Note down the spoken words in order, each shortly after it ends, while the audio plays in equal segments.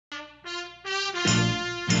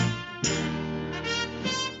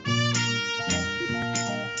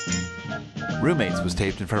Roommates was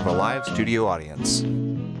taped in front of a live studio audience.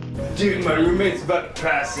 Dude, my roommate's about to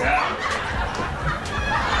pass out.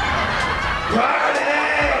 Party!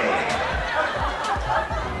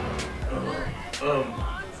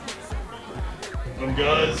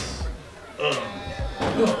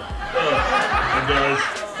 Guys,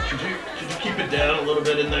 could you keep it down a little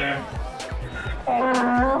bit in there?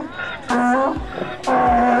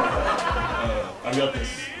 I've got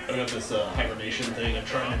this hibernation thing I'm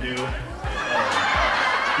trying to do.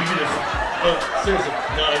 You could just, seriously,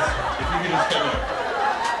 guys, if you could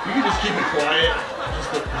just keep it quiet,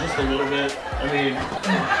 just a little bit. I mean,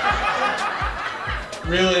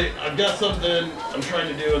 really, I've got something I'm trying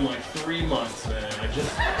to do in like 3 months, man.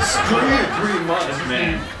 Screw you 3 months,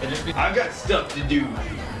 man. I've got stuff to do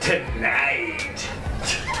tonight.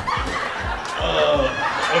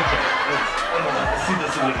 Okay. Let's see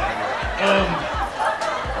this in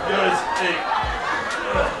guys, hey.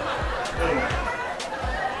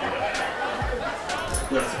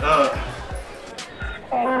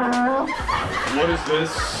 What is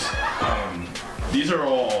this? These are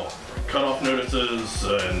all cutoff notices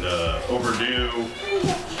and overdue.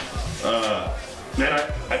 Man,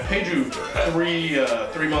 I paid you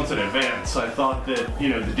 3 months in advance. I thought that,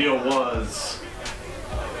 the deal was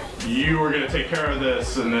you were gonna take care of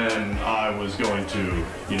this and then I was going to,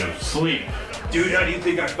 sleep. Dude, how do you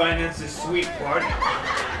think I finance this sweet party?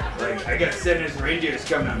 Like, I got Santa's reindeers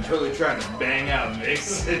coming. I'm totally trying to bang out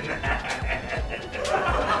Vixen.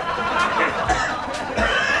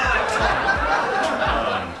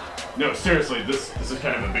 No, seriously, this is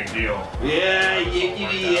kind of a big deal. Yeah,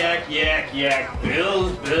 yickety yak, yak, yak.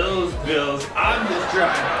 Bills, bills, bills. I'm just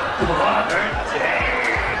trying to party.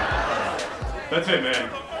 That's it, man.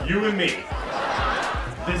 You and me.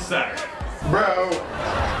 This Saturday. Bro,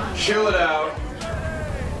 chill it out.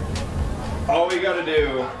 All we gotta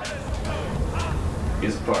do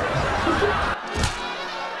is party.